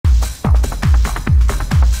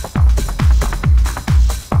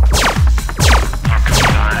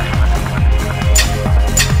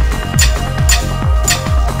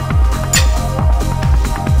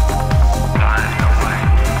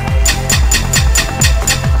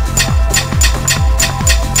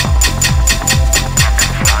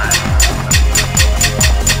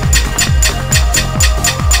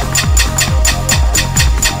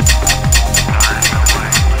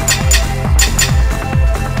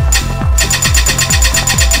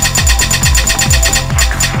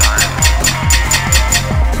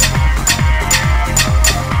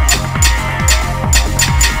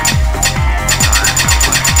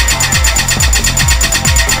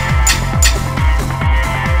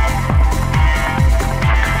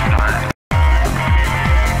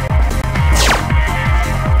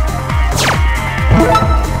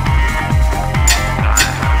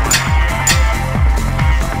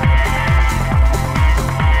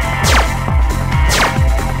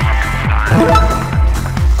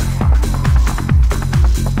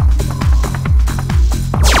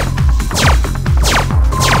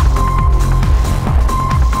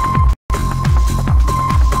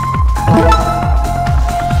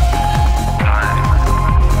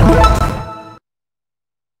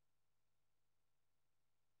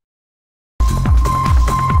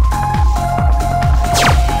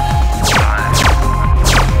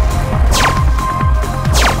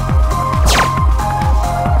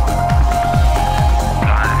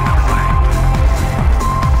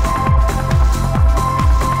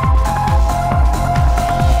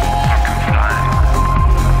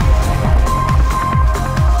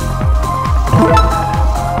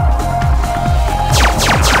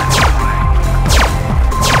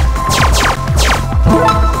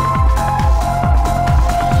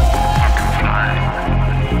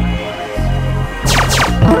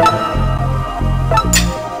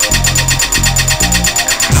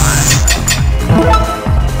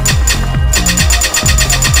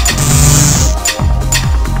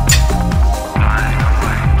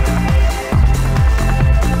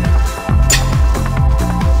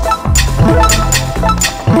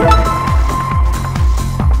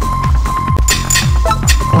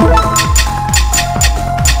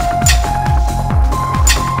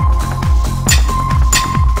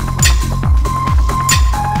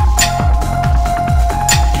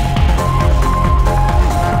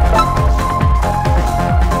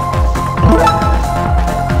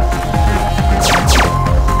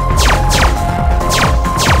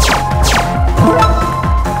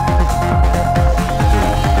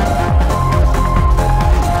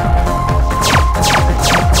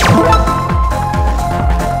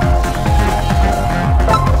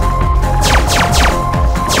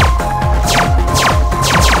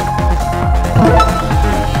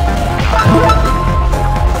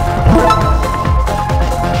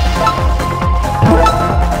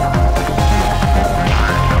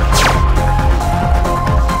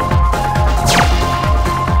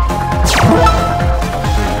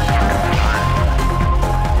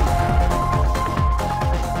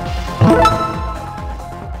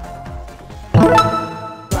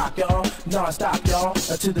non-stop, y'all,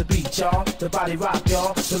 to the beat, y'all, the body rock,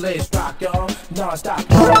 y'all, so let's rock, y'all, non-stop,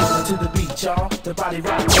 y'all, to the beat, y'all, the body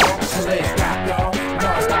rock, y'all, so let's rock, y'all,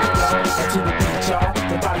 non-stop, y'all, to the beat, y'all,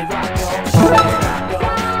 the body rock, y'all, so let's rock,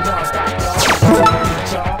 y'all, non-stop, y'all, to the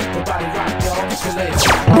beat, y'all, the body rock, y'all, so let's rock,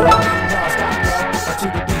 y'all, non-stop, y'all, to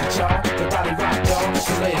the beat, y'all, the body rock, y'all,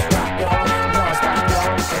 so let's rock, y'all, non-stop,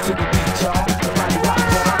 y'all, to the beat, y'all, the body rock, y'all, so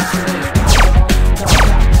let's rock, y'all,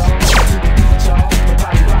 non-stop, y'all, to the beat, y'all, the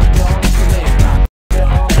body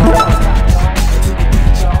rock, y'all, so let's rock, y'all, non-stop, y'all,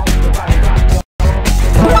 to the beat, y'all, the body rock, y'all.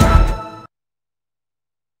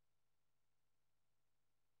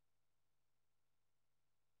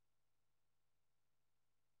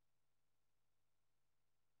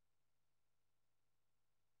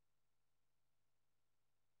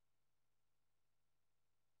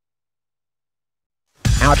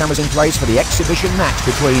 Our cameras in place for the exhibition match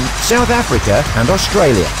between South Africa and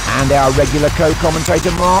Australia. And our regular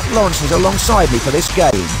co-commentator Mark Lawrence is alongside me for this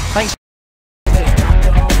game. Thanks.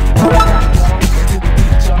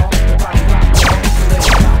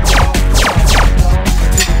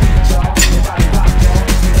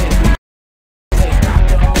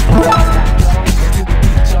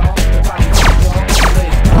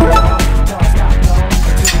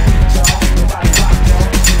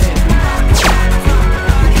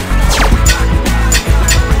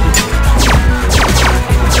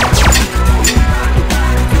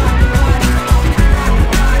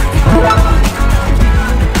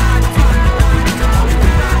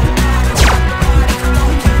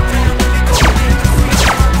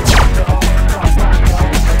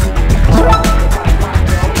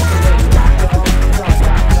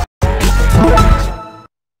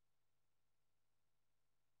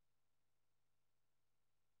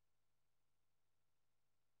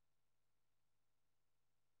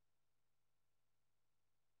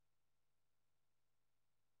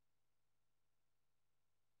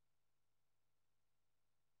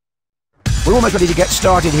 We're almost ready to get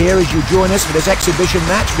started here as you join us for this exhibition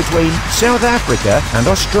match between South Africa and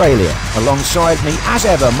Australia. Alongside me, as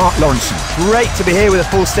ever, Mark Lawrence. Great to be here with a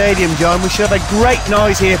full stadium, John. We should have a great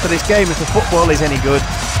noise here for this game if the football is any good.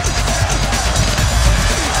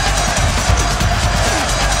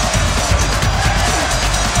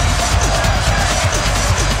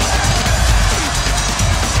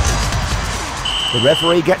 The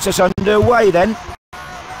referee gets us underway then.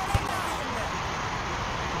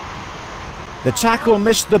 The tackle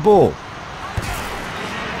missed the ball.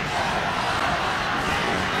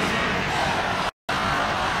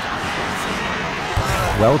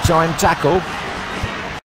 Well-timed tackle.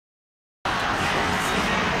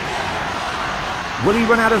 Will he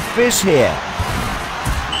run out of fizz here?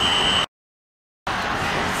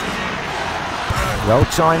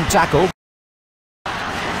 Well-timed tackle.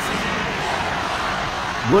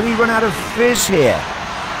 Will he run out of fizz here?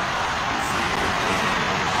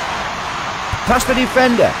 Past the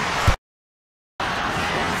defender.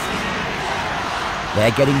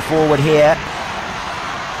 They're getting forward here.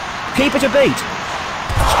 Keeper to beat.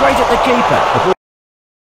 Straight at the keeper.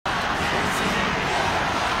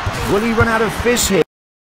 Will he run out of fizz here?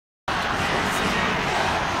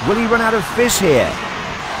 Will he run out of fizz here?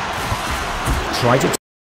 Try to...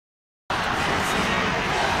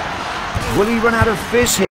 Will he run out of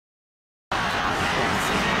fizz here?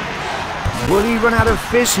 Will he run out of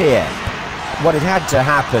fizz here? What it had to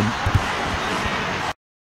happen.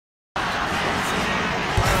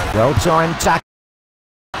 Well-timed tackle.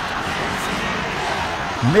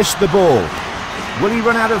 Missed the ball. Will he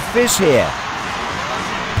run out of fizz here?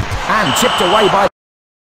 And tipped away by...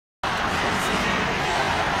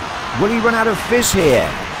 Will he run out of fizz here?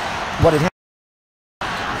 What it had...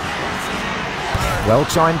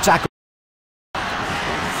 Well-timed tackle.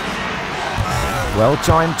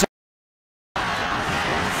 Well-timed tackle.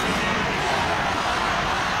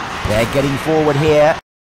 They're getting forward here.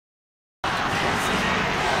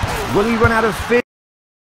 Will he run out of fizz?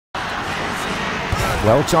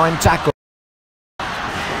 Well-timed tackle.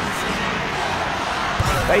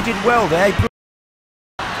 They did well there.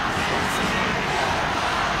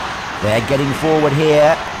 They're getting forward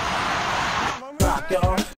here.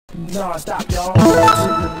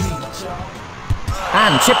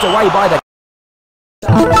 And tipped away by the...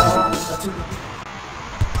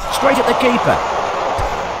 Straight at the keeper.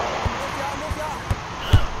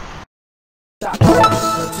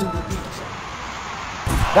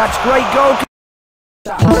 That's great goal.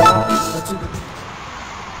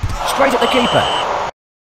 Straight at the keeper.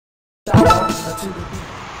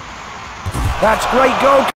 That's great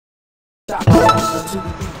goal.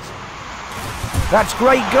 That's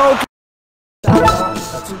great goal.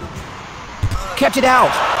 Kept it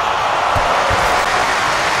out.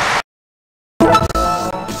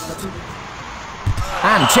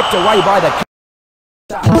 And tipped away by the...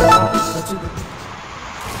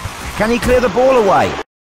 Can he clear the ball away?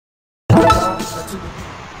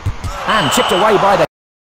 And tipped away by the...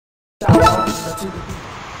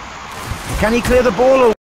 Can he clear the ball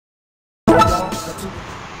away?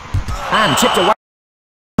 And tipped away.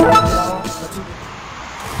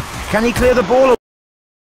 Can he clear the ball away?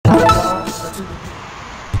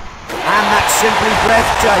 And that's simply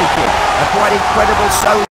breathtaking. A quite incredible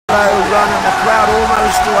solo run, and the crowd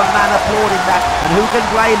almost to a man applauding that. And who can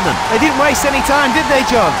blame them? They didn't waste any time, did they,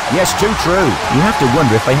 John? Yes, too true. You have to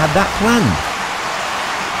wonder if they had that planned.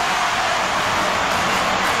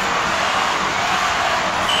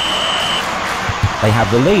 They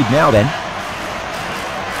have the lead now then.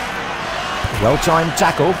 Well-timed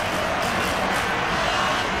tackle.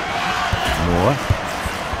 Moore.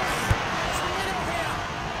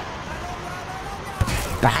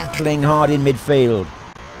 Battling hard in midfield.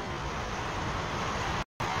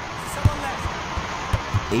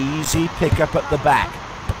 Easy pick-up at the back.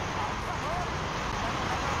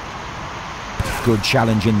 Good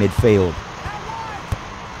challenge in midfield.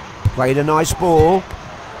 Played a nice ball.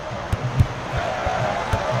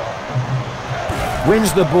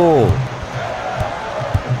 Wins the ball.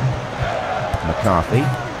 McCarthy.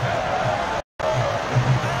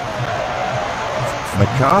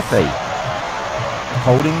 McCarthy.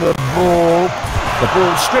 Holding the ball. The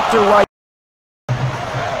ball stripped away.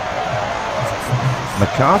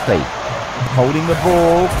 McCarthy. Holding the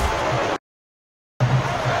ball.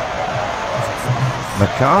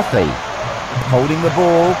 McCarthy. Holding the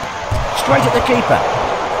ball. Straight at the keeper.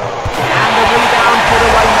 And the rebound put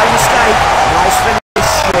away, no mistake. Nice finishing.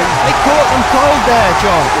 They caught them cold there,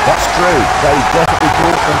 John. That's true. They definitely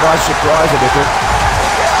caught them by surprise a little.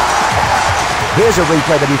 Here's a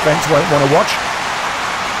replay the defence won't want to watch.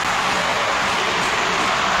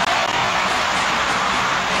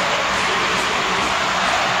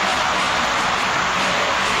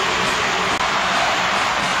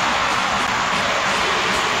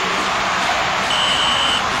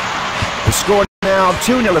 The score now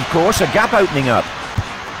 2-0, of course, a gap opening up.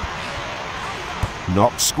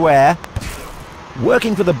 Knocked square.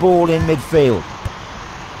 Working for the ball in midfield.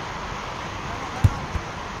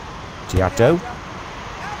 Tiato.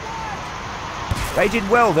 They did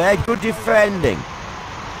well there, good defending.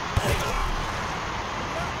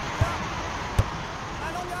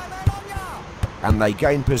 And they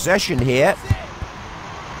gain possession here.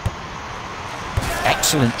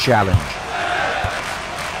 Excellent challenge.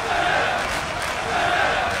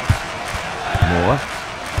 Moore.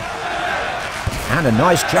 And a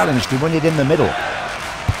nice challenge to win it in the middle.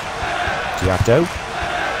 Tiato.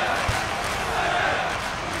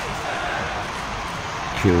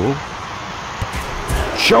 Cool.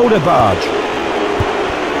 Shoulder barge.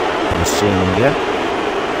 Masinga.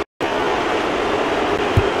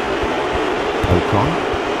 Ocon.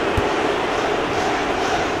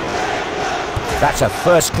 That's a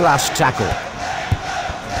first-class tackle.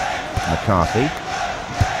 McCarthy.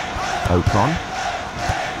 Ocon.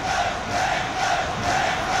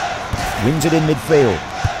 Wins it in midfield.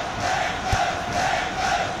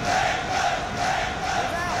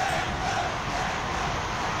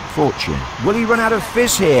 Fortune. Will he run out of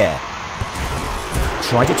fizz here?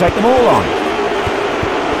 Try to take them all on.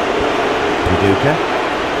 Viduka.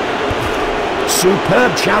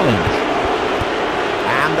 Superb challenge.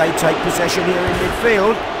 And they take possession here in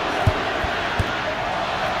midfield.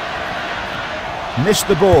 Missed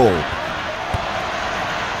the ball.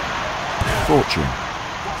 Fortune.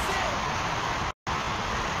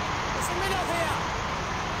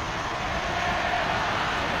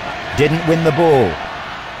 Didn't win the ball.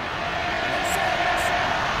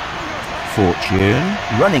 Fortune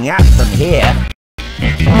running at them here.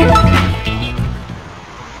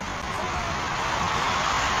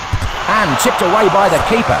 And tipped away by the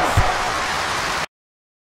keeper.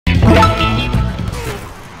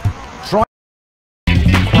 Try.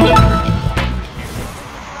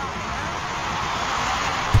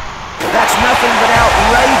 That's nothing but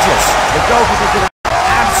outrageous. The goalkeeper did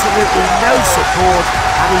absolutely no support,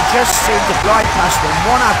 and he just seemed to glide past them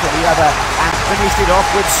one after the other and finished it off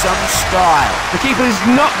with some style. The keeper's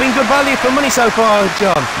not been good value for money so far,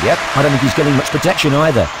 John. Yep, I don't think he's getting much protection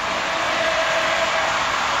either.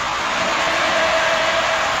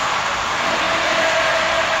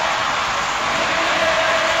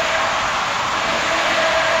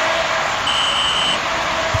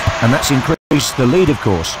 And that's increased the lead, of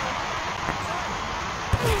course.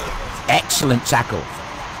 Excellent tackle.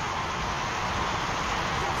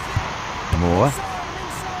 Moore.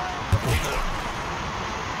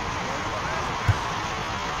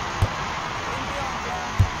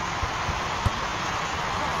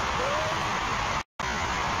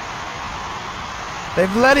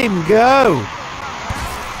 They've let him go.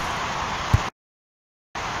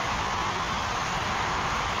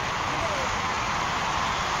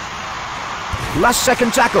 Last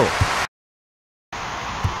second tackle.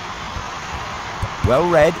 Well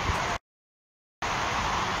read.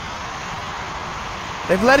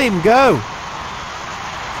 They've let him go.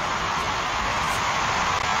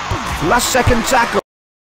 Last second tackle.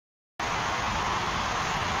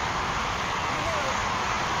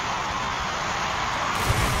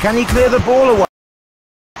 Can he clear the ball away?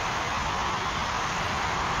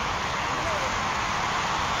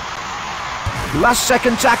 Last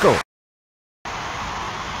second tackle.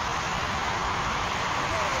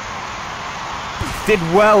 Did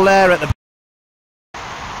well there at the...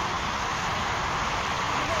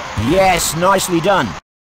 Yes, nicely done.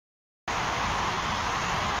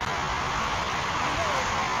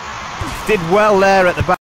 Did well there at the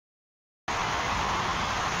back.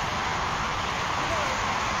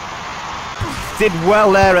 Did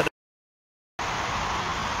well there at the...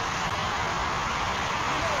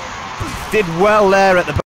 Did well there at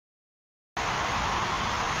the back.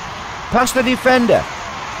 Past the defender.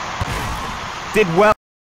 Did well.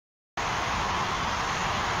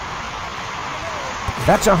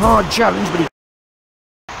 That's a hard challenge, but he...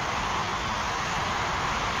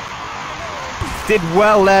 Did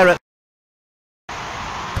well there at...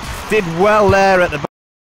 Did well there at the back.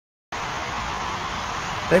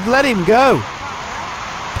 They've let him go.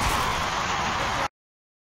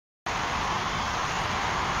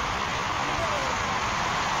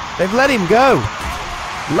 They've let him go.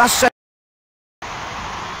 Last second.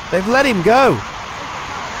 They've let him go.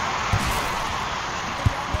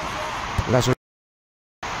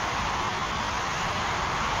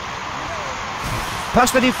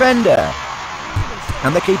 Past the defender.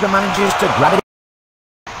 And the keeper manages to grab it.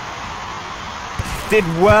 Did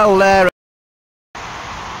well there.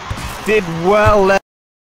 Did well there.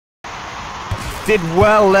 Did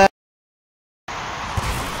well there.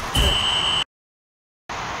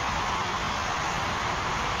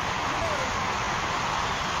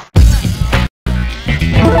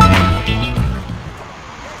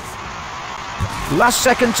 Last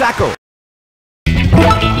second tackle.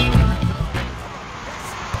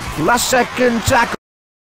 Last second tackle.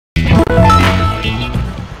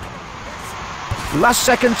 Last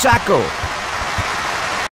second tackle.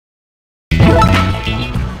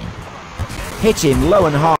 Hit him low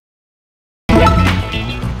and hard.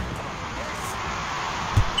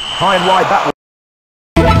 High and wide that way.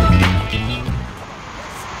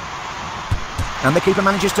 And the keeper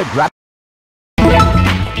manages to grab.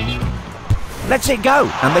 Lets it go.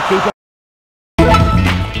 And the keeper.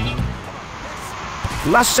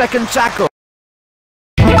 Last second tackle.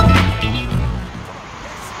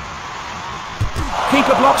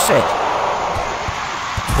 Keeper blocks it.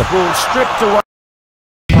 The ball stripped away.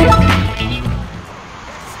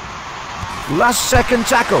 Last second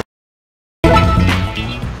tackle.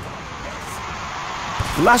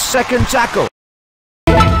 Last second tackle.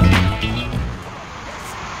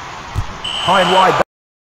 High and wide.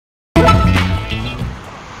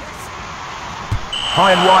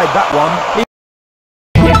 High and wide that one.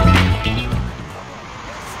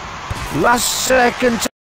 Last second.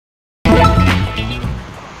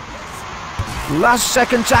 Last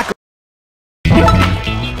second tackle.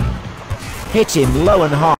 Hit him low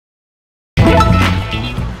and hard.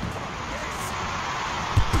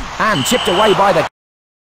 And tipped away by the...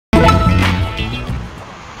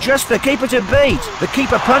 Just the keeper to beat. The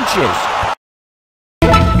keeper punches.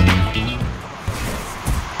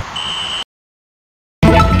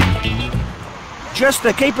 Just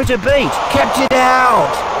the keeper to beat. Kept it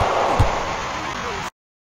out.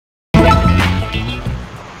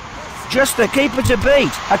 Just the keeper to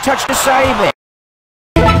beat. A touch to save it.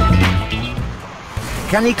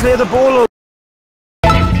 Can he clear the ball?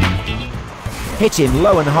 Hit him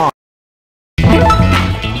low and hard.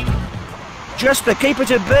 Just the keeper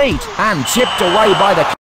to beat. And tipped away by the...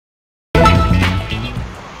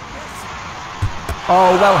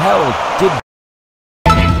 Oh, well held. Did...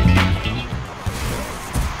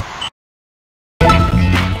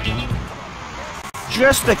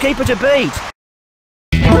 Just the keeper to beat.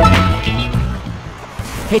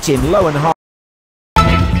 Hit him low and hard.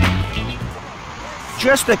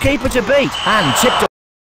 Just the keeper to beat. And tipped.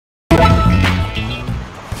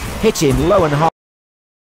 Hit him low and hard.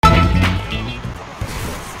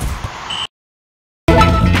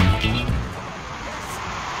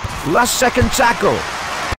 Last second tackle.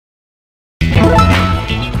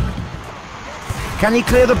 Can he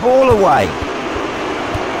clear the ball away?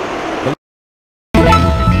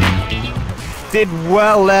 Did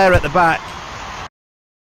well there at the back.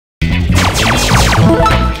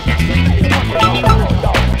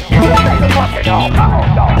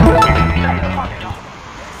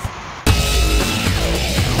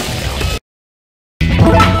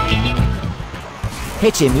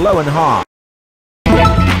 Hit him low and hard.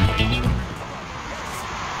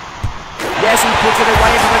 Yes, he puts it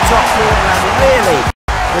away into the top corner, and really,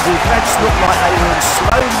 the defence looked like they were in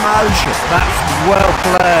slow motion. That's well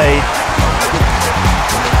played.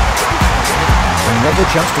 Another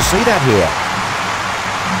chance to see that here.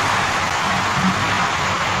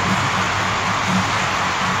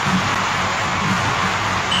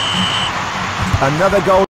 Another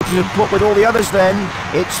goal to put with all the others then.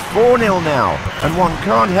 It's 4-0 now, and one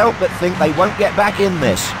can't help but think they won't get back in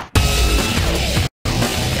this.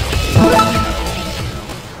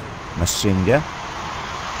 Masinga.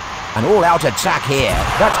 An all-out attack here.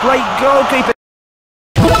 That's great goalkeeping.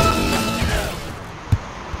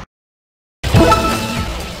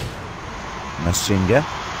 Masinga.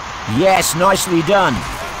 Yes, nicely done.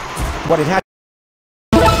 What it had.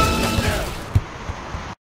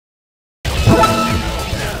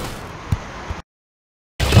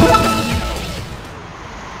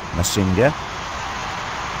 Masinga.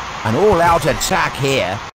 An all-out attack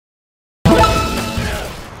here.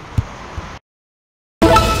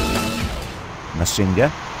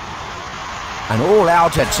 Masinga. An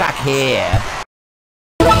all-out attack here.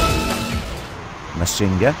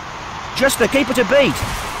 Masinga. Just the keeper to beat.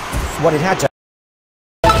 What it had to.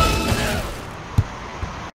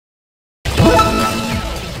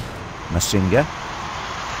 Masinga.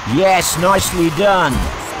 Yes, nicely done.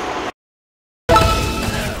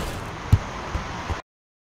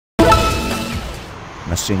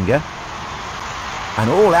 Masinga. An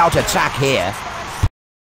all-out attack here.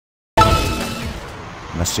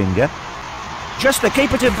 Masinga. Just the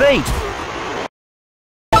keeper to beat.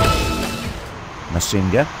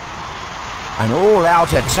 Masinga. An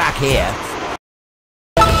all-out attack here.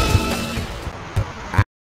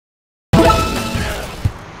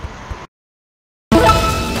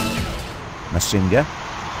 Masinga.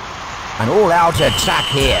 An all-out attack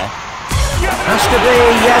here. Has to be,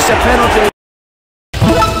 yes, a penalty.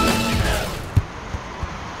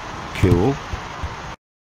 Cool.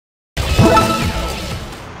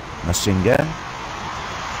 Masinga.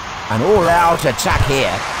 An all-out attack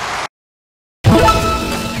here.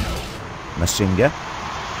 Masinga.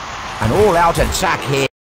 An all-out attack here.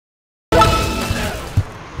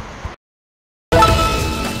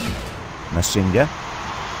 Masinga.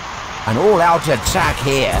 An all-out attack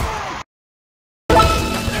here.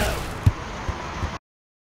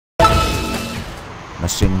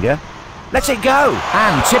 Masinga. Lets it go.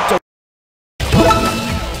 And tipped away.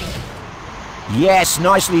 Yes,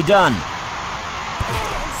 nicely done.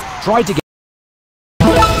 Tried to get.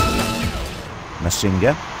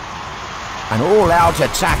 Masinga. An all-out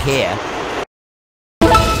attack here.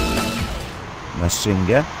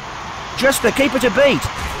 Masinga. Just the keeper to beat.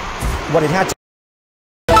 What it had to.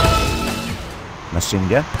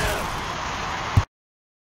 Masinga.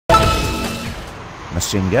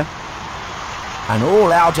 Masinga. An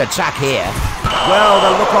all-out attack here. Well,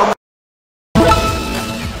 the look on.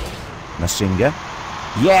 Masinga.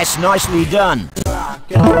 Yes, nicely done.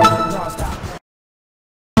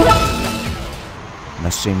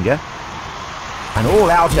 Masinga. An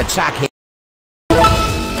all-out attack here.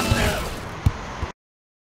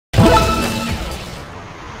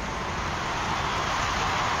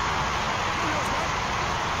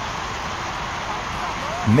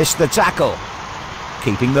 Missed the tackle.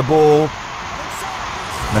 Keeping the ball.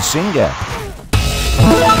 Masinga.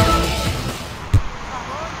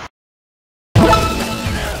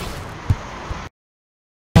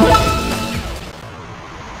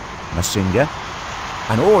 Masinga.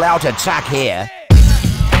 An all-out attack here.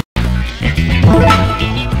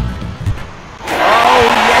 Oh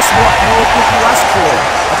yes, what more could you ask for?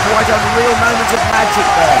 A quite unreal moment of magic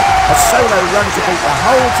there. A solo run to beat the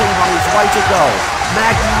whole team on his way to goal.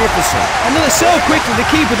 Magnificent. And they're so quickly the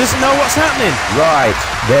keeper doesn't know what's happening. Right,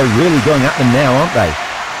 they're really going at them now, aren't they?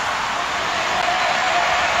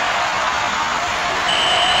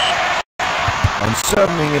 And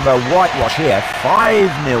certainly in the whitewash here,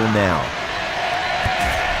 5-0 now.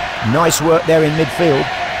 Nice work there in midfield.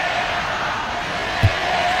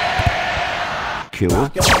 Cool.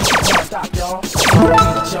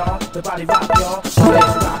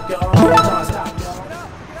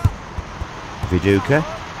 Viduka.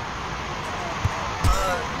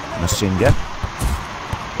 Masinga.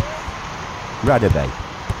 Radabe.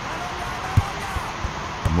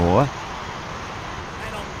 Moore.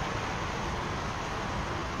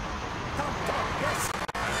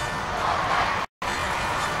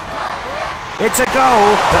 It's a goal,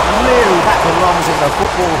 but really that belongs in the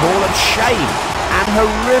Football Hall of Shame. An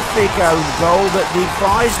horrific own goal that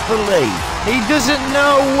defies belief. He doesn't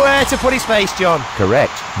know where to put his face, John.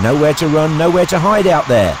 Correct. Nowhere to run, nowhere to hide out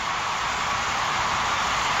there.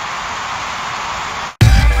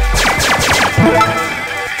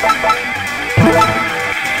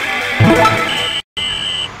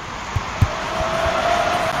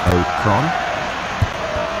 O'Cron.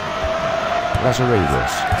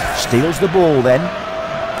 Razeen steals the ball then.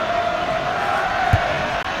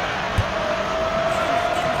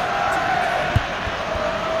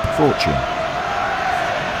 Fortune.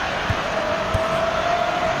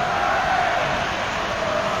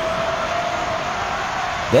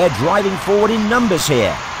 They're driving forward in numbers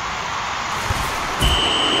here.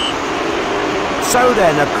 So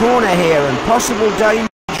then, a corner here and possible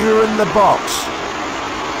danger in the box.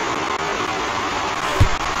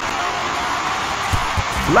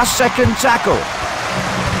 Last second tackle.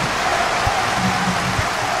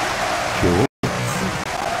 Cool.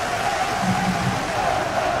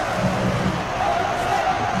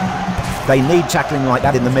 They need tackling like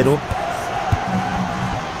that in the middle.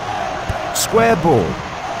 Square ball.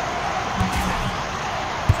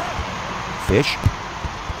 Fish.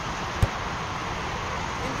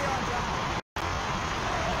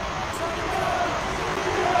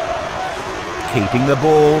 Keeping the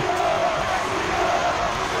ball.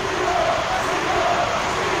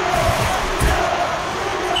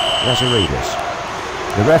 Razeen.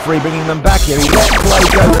 The referee bringing them back here. He let play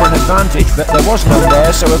go for an advantage, but there was none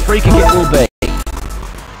there, so a free kick it will be.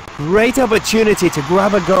 Great opportunity to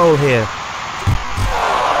grab a goal here.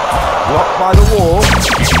 Blocked by the wall.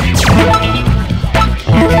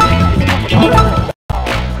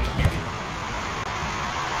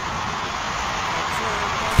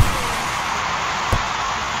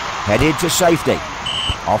 Headed to safety.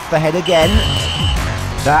 Off the head again.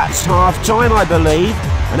 That's half-time, I believe.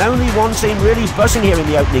 And only one team really buzzing here in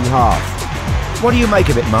the opening half. What do you make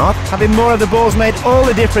of it, Mark? Having more of the ball's made all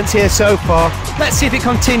the difference here so far. Let's see if it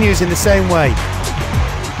continues in the same way.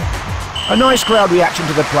 A nice crowd reaction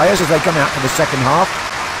to the players as they come out for the second half.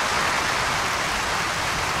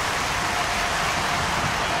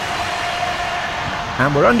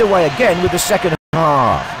 And we're underway again with the second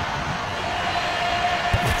half.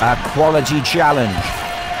 A quality challenge.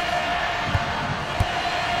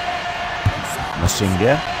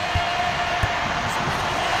 Masinga.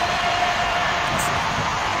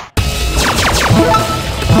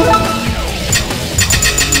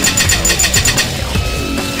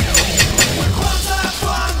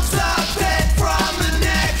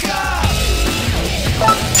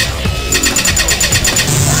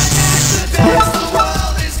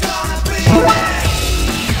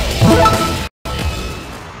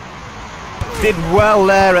 Did well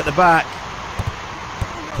there at the back.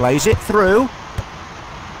 Plays it through.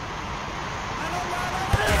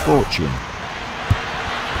 Fortune.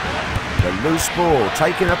 The loose ball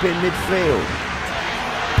taken up in midfield.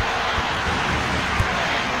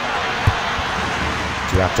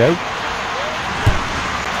 Giotto.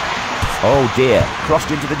 Oh dear, crossed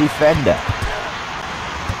into the defender.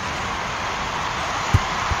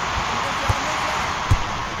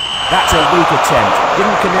 That's a weak attempt.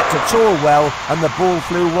 Didn't connect at all well, and the ball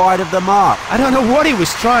flew wide of the mark. I don't know what he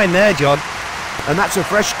was trying there, John. And that's a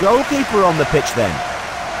fresh goalkeeper on the pitch then.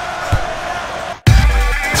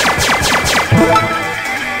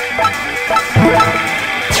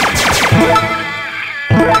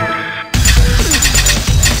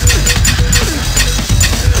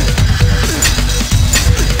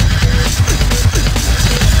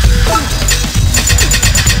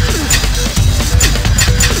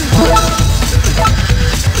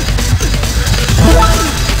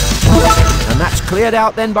 Cleared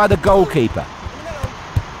out then by the goalkeeper.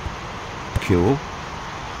 Cool.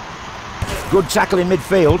 Good tackle in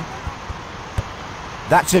midfield.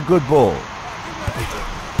 That's a good ball.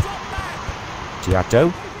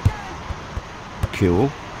 Giotto.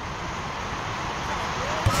 Cool.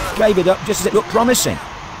 Gave it up just as it looked promising.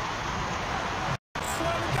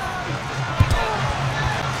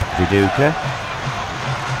 Viduka.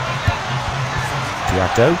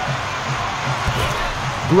 Giotto.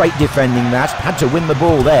 Great defending that. Had to win the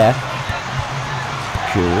ball there.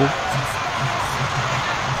 Cool.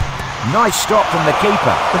 Nice stop from the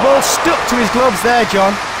keeper. The ball stuck to his gloves there,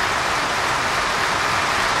 John.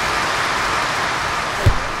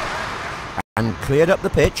 And cleared up the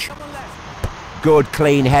pitch. Good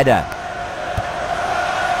clean header.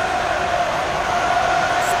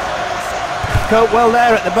 Caught well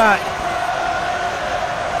there at the back.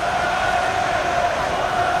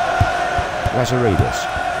 Razeen.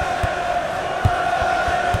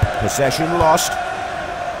 Possession lost.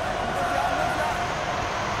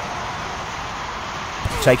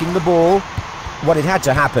 Taking the ball. Well, it had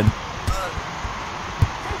to happen.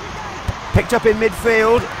 Picked up in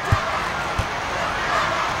midfield.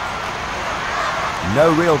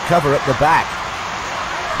 No real cover at the back.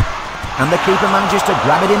 And the keeper manages to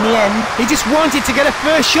grab it in the end. He just wanted to get a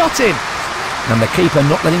first shot in. And the keeper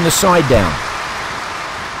not letting the side down.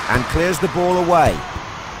 And clears the ball away.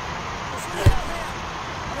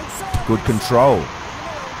 Good control.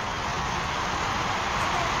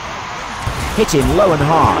 Hit him low and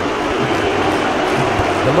hard.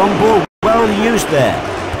 The long ball well used there.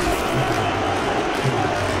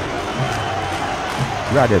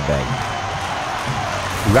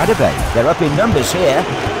 Radebe, they're up in numbers here.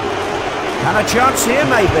 And a chance here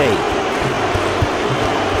maybe.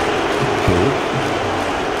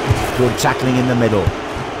 Good tackling in the middle.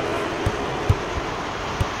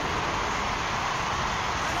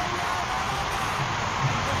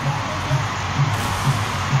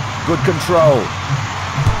 Good control.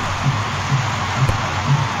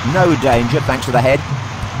 No danger thanks to the head.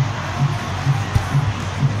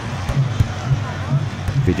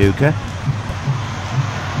 Viduka.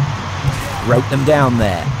 Wrote them down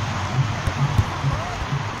there.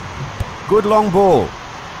 Good long ball.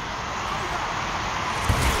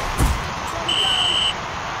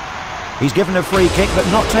 He's given a free kick but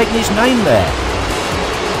not taken his name there.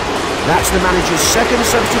 That's the manager's second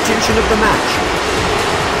substitution of the match.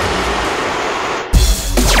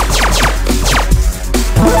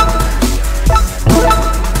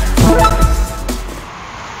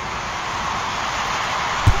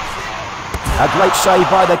 A great save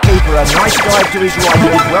by the keeper, a nice dive to his right, he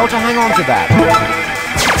did well to hang on to that.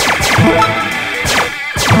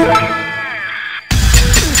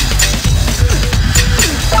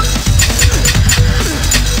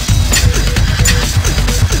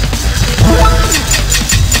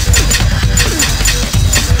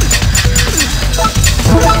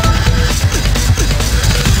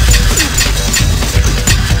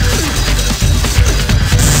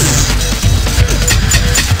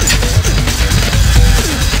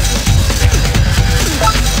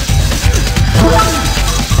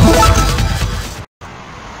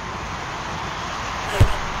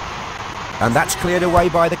 And that's cleared away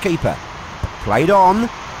by the keeper. Played on.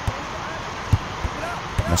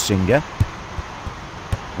 Masinga.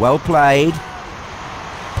 Well played.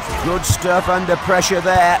 Good stuff under pressure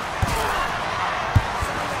there.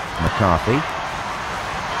 McCarthy.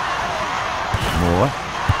 Moore.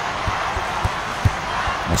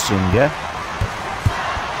 Masinga.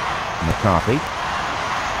 McCarthy.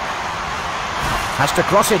 Has to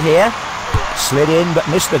cross it here. Slid in but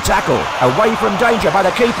missed the tackle. Away from danger by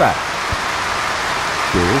the keeper.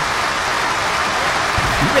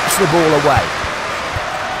 Rips the ball away.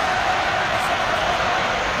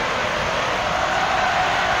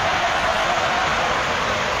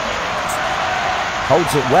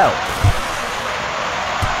 Holds it well.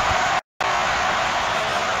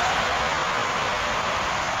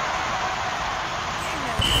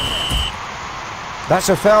 That's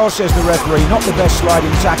a foul, says the referee. Not the best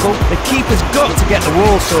sliding tackle. The keeper's got to get the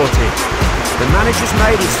wall sorted. The manager's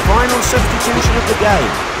made his final substitution of the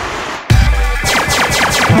game.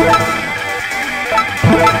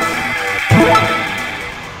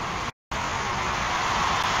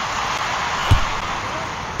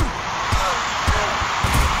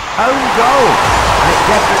 Own goal. And it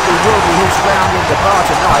definitely will be his rounding the bar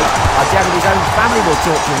tonight. I gather his own family will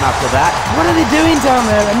talk to him after that. What are they doing down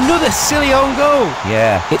there? Another silly own goal.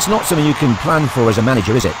 Yeah, it's not something you can plan for as a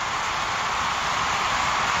manager, is it?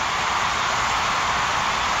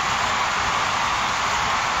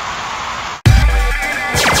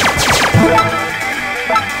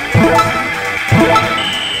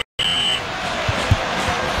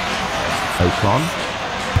 Ocon.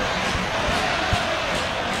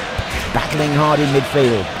 Battling hard in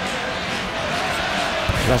midfield.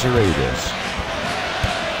 Razarides.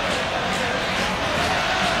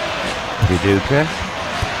 Viduka.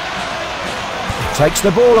 Takes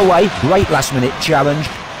the ball away. Great last minute challenge.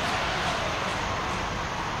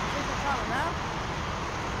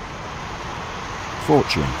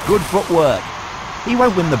 Fortune. Good footwork. He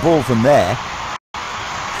won't win the ball from there.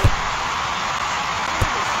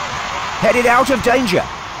 Headed out of danger.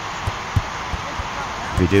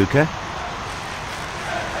 Viduka.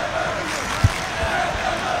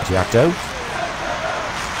 Tiato.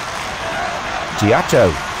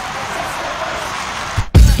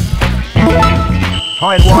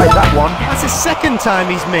 High and wide, that one. That's the second time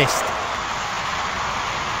he's missed.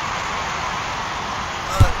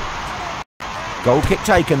 Goal kick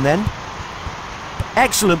taken then.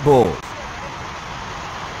 Excellent ball.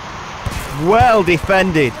 Well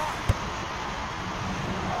defended.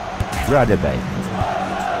 Radebe.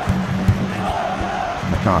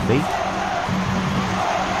 McCarthy.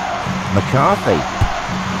 McCarthy.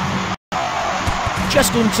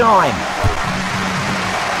 Just in time.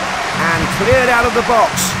 And cleared out of the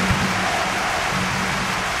box.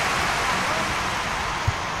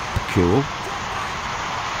 Cool.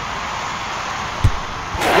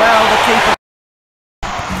 Well, the keeper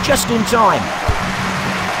just in time.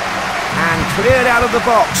 And cleared out of the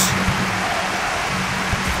box.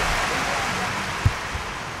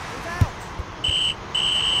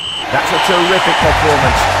 That's a terrific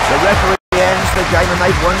performance. The referee ends the game and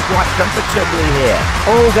they've won quite comfortably here.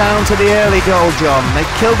 All down to the early goal, John. They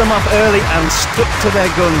killed them off early and stuck to their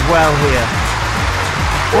guns well here.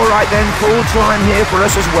 All right then, full time here for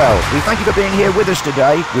us as well. We thank you for being here with us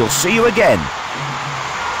today. We'll see you again.